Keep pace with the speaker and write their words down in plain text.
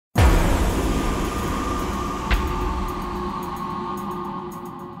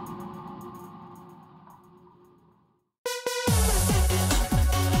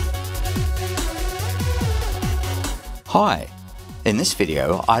Hi! In this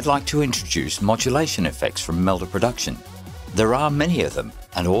video, I'd like to introduce modulation effects from MeldaProduction. There are many of them,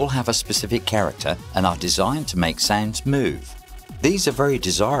 and all have a specific character and are designed to make sounds move. These are very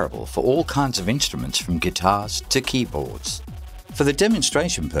desirable for all kinds of instruments from guitars to keyboards. For the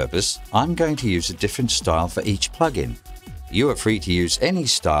demonstration purpose, I'm going to use a different style for each plugin. You are free to use any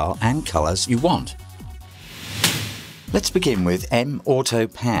style and colors you want. Let's begin with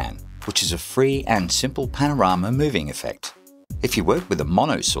MAutoPan, which is a free and simple panorama moving effect. If you work with a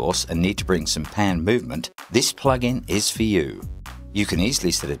mono source and need to bring some pan movement, this plugin is for you. You can easily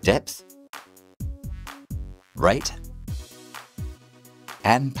set a depth, rate,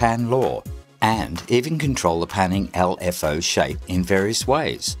 and pan law, and even control the panning LFO shape in various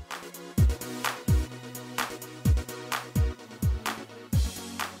ways.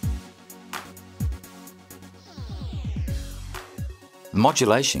 The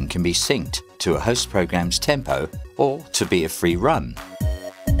modulation can be synced to a host program's tempo or to be a free run.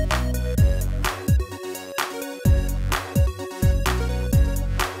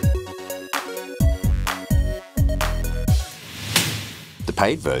 The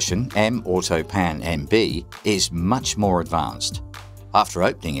paid version, MAutoPan MB, is much more advanced. After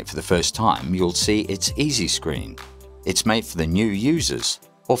opening it for the first time, you'll see its easy screen. It's made for the new users,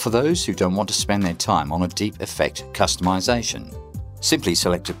 or for those who don't want to spend their time on a deep effect customization. Simply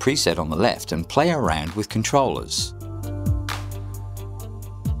select a preset on the left and play around with controllers.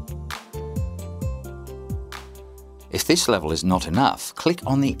 If this level is not enough, click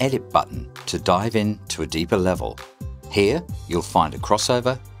on the Edit button to dive in to a deeper level. Here, you'll find a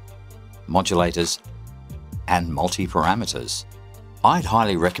crossover, modulators, and multi-parameters. I'd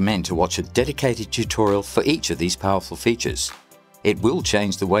highly recommend to watch a dedicated tutorial for each of these powerful features. It will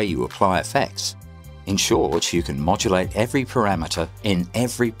change the way you apply effects. In short, you can modulate every parameter in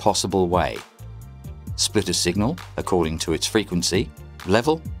every possible way. Split a signal according to its frequency,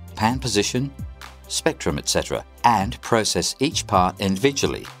 level, pan position, spectrum, etc., and process each part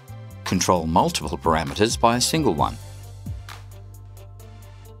individually. Control multiple parameters by a single one.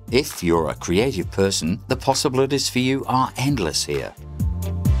 If you're a creative person, the possibilities for you are endless here.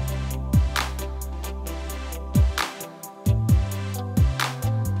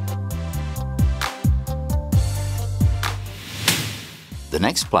 The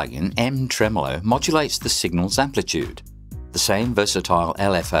next plugin, Tremolo, modulates the signal's amplitude. The same versatile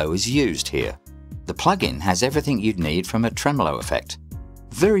LFO is used here. The plugin has everything you'd need from a tremolo effect.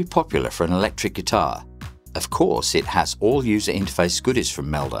 Very popular for an electric guitar. Of course, it has all user interface goodies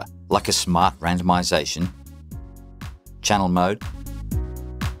from Melda, like a smart randomization, channel mode,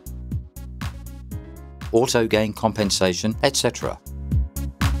 auto gain compensation, etc.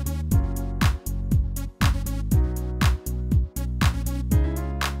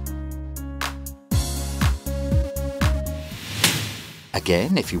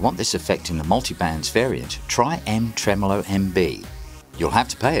 Again, if you want this effect in the multi-bands variant, try Tremolo MB. You'll have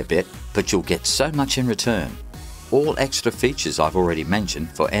to pay a bit, but you'll get so much in return. All extra features I've already mentioned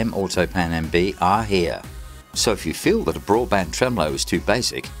for MAutoPan MB are here. So if you feel that a broadband tremolo is too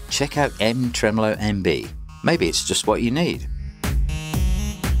basic, check out Tremolo MB. Maybe it's just what you need.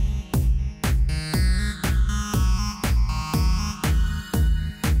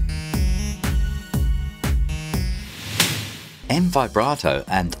 Vibrato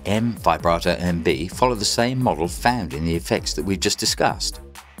and Vibrato MB follow the same model found in the effects that we've just discussed.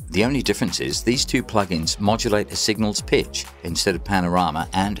 The only difference is these two plugins modulate a signal's pitch instead of panorama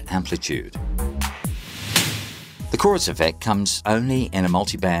and amplitude. The chorus effect comes only in a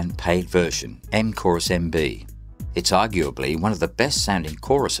multi-band paid version, Chorus MB. It's arguably one of the best sounding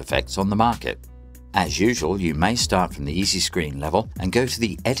chorus effects on the market. As usual, you may start from the easy screen level and go to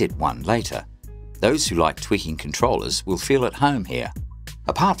the edit one later. Those who like tweaking controllers will feel at home here.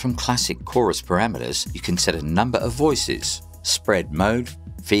 Apart from classic chorus parameters, you can set a number of voices, spread mode,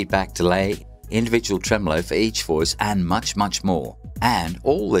 feedback delay, individual tremolo for each voice, and much more. And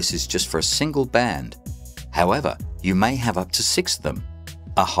all this is just for a single band. However, you may have up to 6 of them.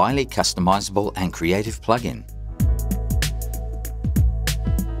 A highly customizable and creative plugin.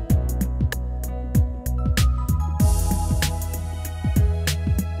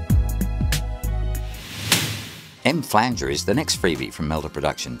 Flanger is the next freebie from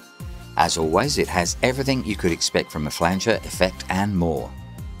MeldaProduction. As always, it has everything you could expect from a flanger effect and more,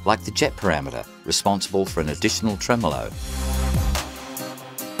 like the jet parameter, responsible for an additional tremolo.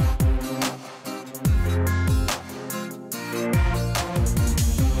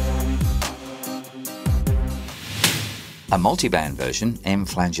 A multi-band version,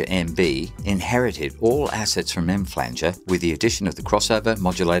 Flanger MB, inherited all assets from Flanger with the addition of the crossover,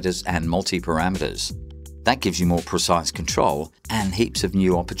 modulators, and multi-parameters. That gives you more precise control and heaps of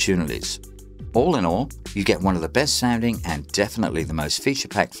new opportunities. All in all, you get one of the best sounding and definitely the most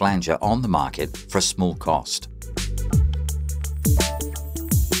feature-packed flanger on the market for a small cost.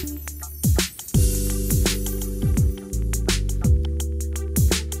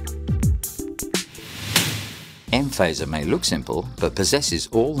 MPhase may look simple, but possesses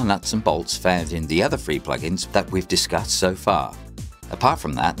all the nuts and bolts found in the other free plugins that we've discussed so far. Apart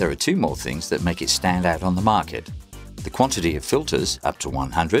from that, there are two more things that make it stand out on the market: the quantity of filters, up to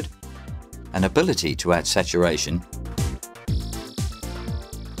 100, an ability to add saturation,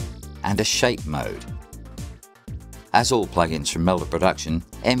 and a shape mode. As all plugins from MeldaProduction,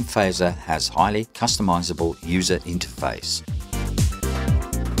 MPhase has highly customizable user interface.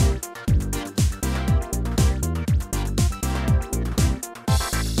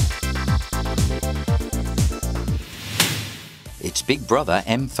 Its big brother,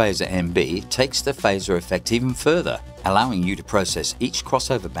 MPhase OMB, takes the phaser effect even further, allowing you to process each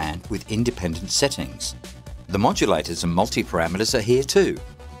crossover band with independent settings. The modulators and multi-parameters are here too.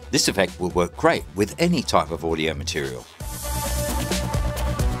 This effect will work great with any type of audio material.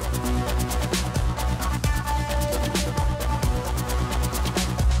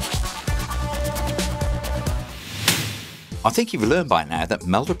 I think you've learned by now that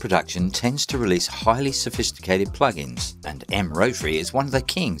MeldaProduction tends to release highly sophisticated plugins, and Rotary is one of the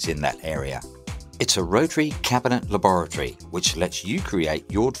kings in that area. It's a rotary cabinet laboratory which lets you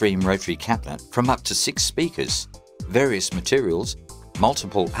create your dream rotary cabinet from up to 6 speakers, various materials,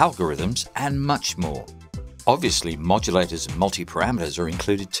 multiple algorithms, and much more. Obviously, modulators and multi-parameters are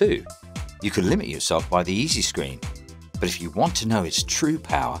included too. You can limit yourself by the easy screen, but if you want to know its true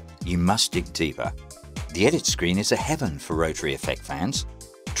power, you must dig deeper. The edit screen is a heaven for rotary effect fans.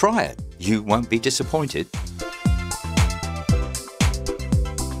 Try it, you won't be disappointed.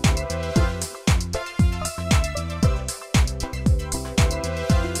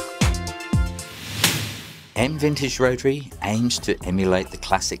 Vintage Rotary aims to emulate the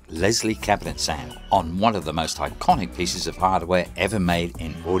classic Leslie cabinet sound on one of the most iconic pieces of hardware ever made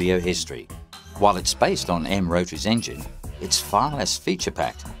in audio history. While it's based on Rotary's engine, it's far less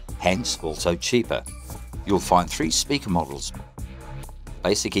feature-packed, hence also cheaper. You'll find 3 speaker models,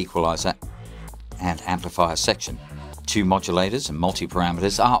 basic equalizer and amplifier section. 2 modulators and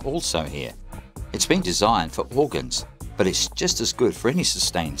multi-parameters are also here. It's been designed for organs, but it's just as good for any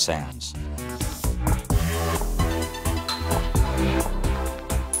sustained sounds.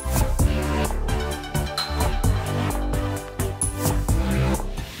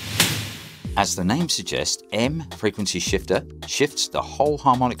 As the name suggests, M frequency shifter shifts the whole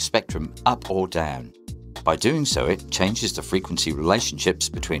harmonic spectrum up or down. By doing so, it changes the frequency relationships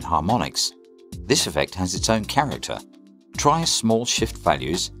between harmonics. This effect has its own character. Try small shift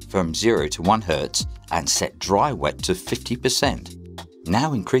values from 0 to 1 Hz and set dry wet to 50%.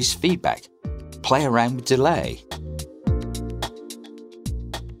 Now increase feedback. Play around with delay.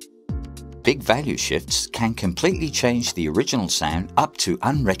 Big value shifts can completely change the original sound up to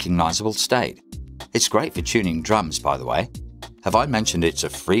unrecognizable state. It's great for tuning drums, by the way. Have I mentioned it's a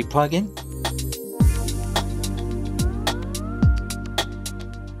free plugin?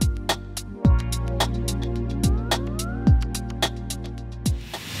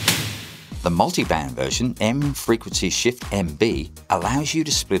 The multi-band version, M Frequency Shift MB, allows you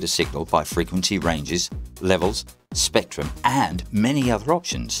to split a signal by frequency ranges, levels, spectrum, and many other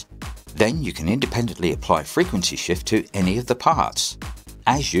options. Then you can independently apply frequency shift to any of the parts.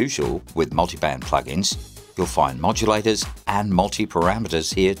 As usual with multi-band plugins, you'll find modulators and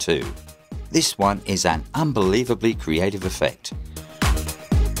multi-parameters here too. This one is an unbelievably creative effect.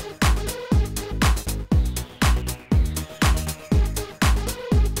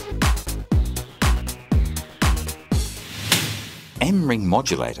 M-Ring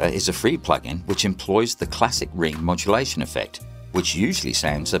Modulator is a free plugin which employs the classic ring modulation effect, which usually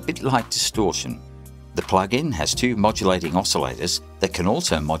sounds a bit like distortion. The plugin has 2 modulating oscillators that can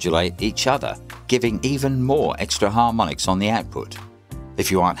also modulate each other, giving even more extra harmonics on the output.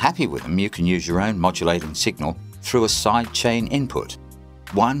 If you aren't happy with them, you can use your own modulating signal through a sidechain input.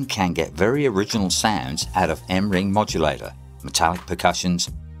 One can get very original sounds out of M-Ring Modulator, metallic percussions,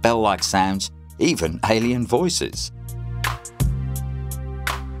 bell-like sounds, even alien voices.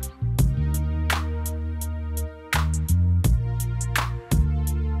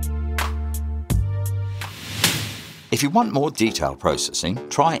 If you want more detailed processing,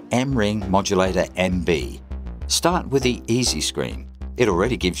 try M-Ring Modulator MB. Start with the easy screen. It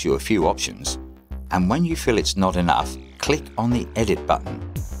already gives you a few options. And when you feel it's not enough, click on the Edit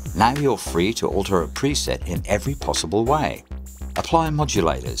button. Now you're free to alter a preset in every possible way. Apply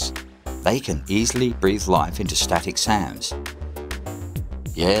modulators. They can easily breathe life into static sounds.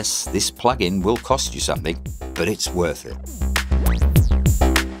 Yes, this plugin will cost you something, but it's worth it.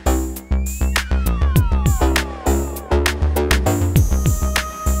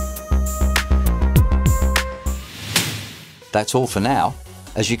 That's all for now.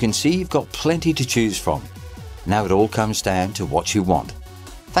 As you can see, you've got plenty to choose from. Now it all comes down to what you want.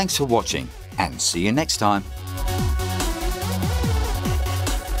 Thanks for watching, and see you next time.